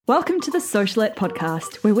Welcome to the Socialette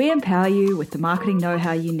podcast, where we empower you with the marketing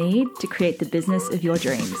know-how you need to create the business of your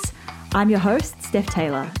dreams. I'm your host, Steph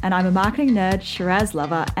Taylor, and I'm a marketing nerd, Shiraz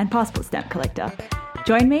lover, and passport stamp collector.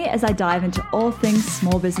 Join me as I dive into all things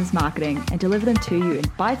small business marketing and deliver them to you in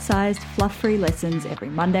bite-sized, fluff-free lessons every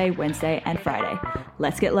Monday, Wednesday, and Friday.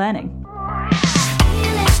 Let's get learning.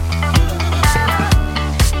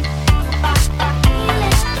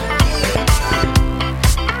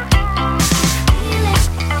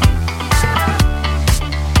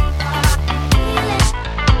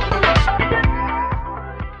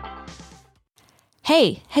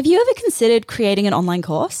 Hey, have you ever considered creating an online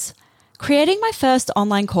course? Creating my first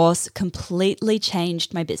online course completely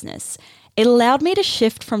changed my business. It allowed me to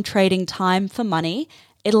shift from trading time for money.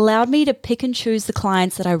 It allowed me to pick and choose the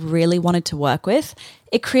clients that I really wanted to work with.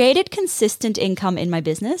 It created consistent income in my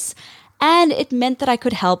business, and it meant that I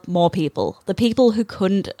could help more people, the people who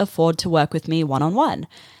couldn't afford to work with me one-on-one.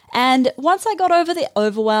 And once I got over the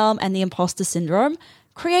overwhelm and the imposter syndrome,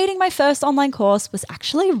 creating my first online course was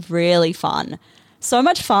actually really fun. So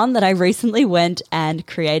much fun that I recently went and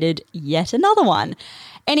created yet another one.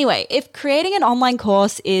 Anyway, if creating an online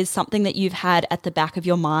course is something that you've had at the back of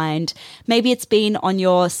your mind, maybe it's been on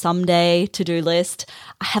your someday to-do list,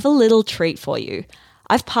 I have a little treat for you.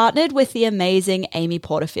 I've partnered with the amazing Amy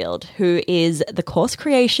Porterfield, who is the course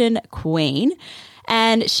creation queen,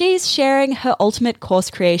 and she's sharing her ultimate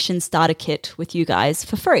course creation starter kit with you guys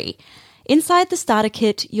for free. Inside the starter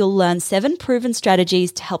kit, you'll learn 7 proven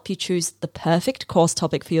strategies to help you choose the perfect course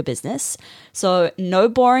topic for your business. So no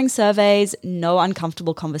boring surveys, no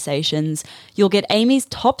uncomfortable conversations. You'll get Amy's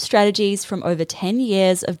top strategies from over 10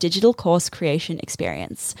 years of digital course creation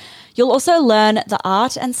experience. You'll also learn the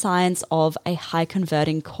art and science of a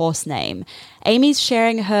high-converting course name. Amy's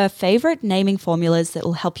sharing her favorite naming formulas that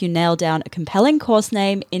will help you nail down a compelling course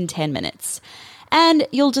name in 10 minutes. And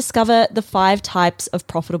you'll discover the 5 types of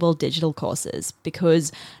profitable digital courses,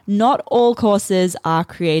 because not all courses are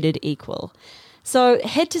created equal. So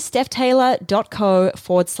head to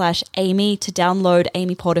stephtaylor.co/Amy to download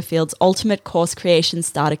Amy Porterfield's Ultimate Course Creation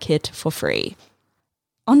Starter Kit for free.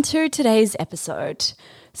 On to today's episode.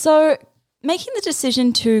 So making the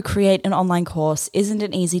decision to create an online course isn't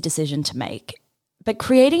an easy decision to make. But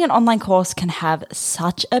creating an online course can have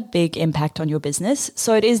such a big impact on your business,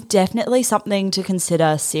 so it is definitely something to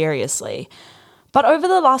consider seriously. But over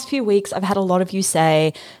the last few weeks, I've had a lot of you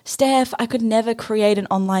say, Steph, I could never create an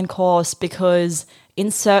online course because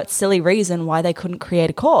insert silly reason why they couldn't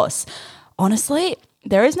create a course. Honestly,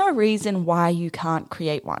 there is no reason why you can't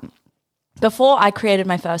create one. Before I created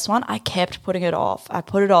my first one, I kept putting it off. I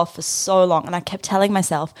put it off for so long, and I kept telling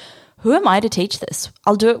myself, who am I to teach this?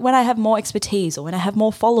 I'll do it when I have more expertise or when I have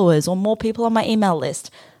more followers or more people on my email list.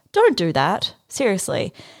 Don't do that.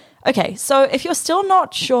 Seriously. Okay, so if you're still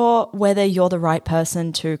not sure whether you're the right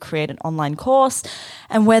person to create an online course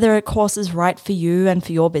and whether a course is right for you and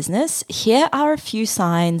for your business, here are a few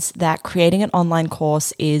signs that creating an online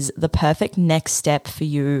course is the perfect next step for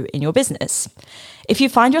you in your business. If you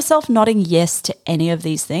find yourself nodding yes to any of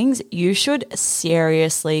these things, you should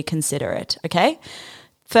seriously consider it, okay?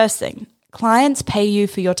 First thing, clients pay you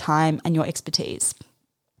for your time and your expertise.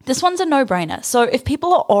 This one's a no-brainer. So if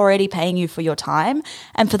people are already paying you for your time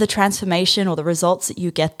and for the transformation or the results that you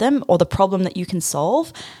get them or the problem that you can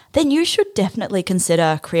solve, then you should definitely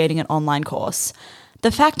consider creating an online course. The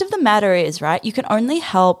fact of the matter is, right, you can only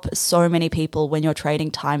help so many people when you're trading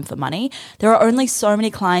time for money. There are only so many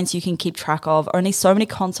clients you can keep track of, only so many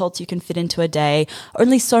consults you can fit into a day,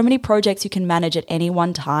 only so many projects you can manage at any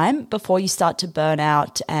one time before you start to burn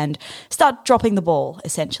out and start dropping the ball,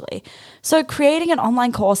 essentially. So creating an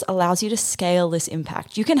online course allows you to scale this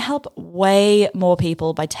impact. You can help way more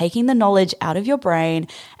people by taking the knowledge out of your brain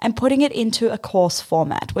and putting it into a course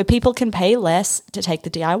format where people can pay less to take the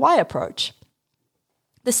DIY approach.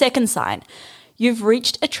 The second sign, you've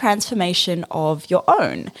reached a transformation of your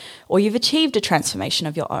own, or you've achieved a transformation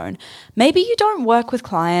of your own. Maybe you don't work with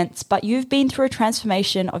clients, but you've been through a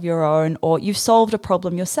transformation of your own, or you've solved a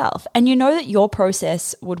problem yourself, and you know that your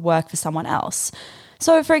process would work for someone else.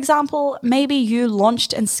 So, for example, maybe you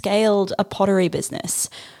launched and scaled a pottery business.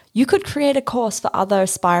 You could create a course for other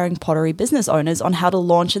aspiring pottery business owners on how to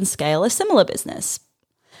launch and scale a similar business.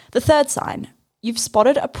 The third sign, you've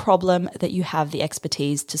spotted a problem that you have the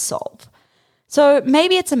expertise to solve. So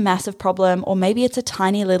maybe it's a massive problem, or maybe it's a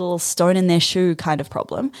tiny little stone in their shoe kind of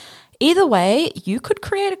problem. Either way, you could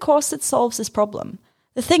create a course that solves this problem.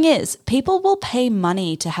 The thing is, people will pay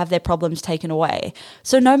money to have their problems taken away.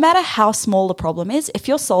 So no matter how small the problem is, if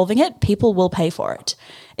you're solving it, people will pay for it.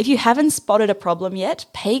 If you haven't spotted a problem yet,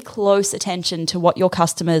 pay close attention to what your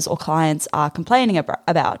customers or clients are complaining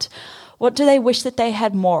about. What do they wish that they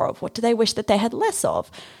had more of? What do they wish that they had less of?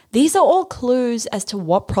 These are all clues as to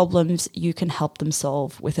what problems you can help them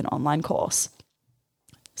solve with an online course.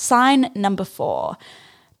 Sign number 4.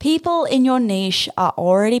 People in your niche are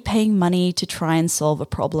already paying money to try and solve a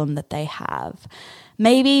problem that they have.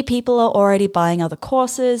 Maybe people are already buying other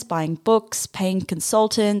courses, buying books, paying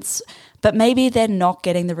consultants, but maybe they're not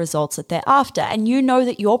getting the results that they're after. And you know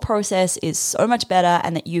that your process is so much better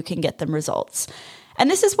and that you can get them results. And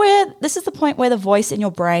this is the point where the voice in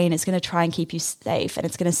your brain is going to try and keep you safe. And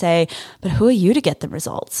it's going to say, but who are you to get the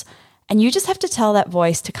results? And you just have to tell that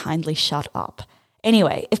voice to kindly shut up.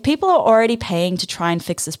 Anyway, if people are already paying to try and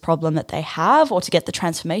fix this problem that they have or to get the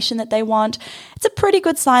transformation that they want, it's a pretty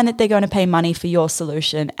good sign that they're going to pay money for your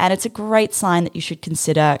solution. And it's a great sign that you should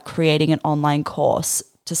consider creating an online course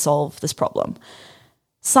to solve this problem.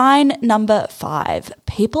 Sign number 5,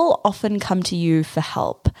 people often come to you for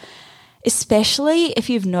help, especially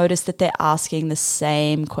if you've noticed that they're asking the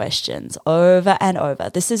same questions over and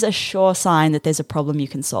over. This is a sure sign that there's a problem you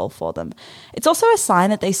can solve for them. It's also a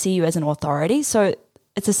sign that they see you as an authority. So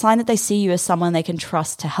it's a sign that they see you as someone they can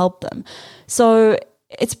trust to help them. So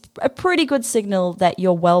it's a pretty good signal that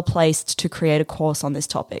you're well placed to create a course on this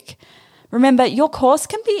topic. Remember, your course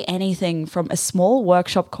can be anything from a small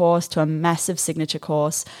workshop course to a massive signature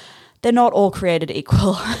course. They're not all created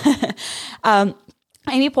equal.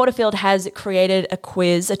 Amy Porterfield has created a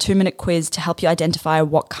quiz, a 2-minute quiz to help you identify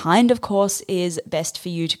what kind of course is best for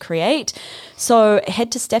you to create. So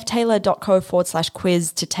head to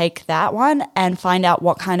stephtailer.co/quiz to take that one and find out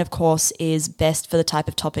what kind of course is best for the type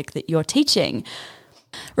of topic that you're teaching.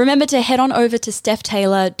 Remember to head on over to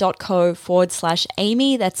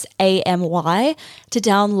stephtailer.co/Amy, that's AMY, to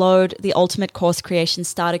download the Ultimate Course Creation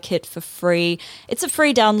Starter Kit for free. It's a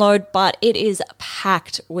free download, but it is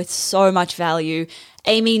packed with so much value.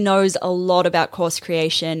 Amy knows a lot about course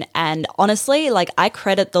creation, and honestly, I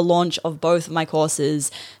credit the launch of both of my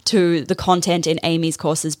courses to the content in Amy's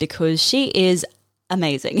courses because she is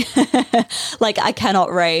amazing. I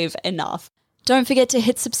cannot rave enough. Don't forget to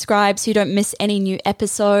hit subscribe so you don't miss any new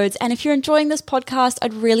episodes. And if you're enjoying this podcast,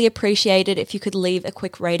 I'd really appreciate it if you could leave a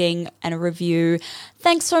quick rating and a review.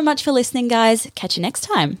 Thanks so much for listening, guys. Catch you next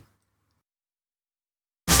time.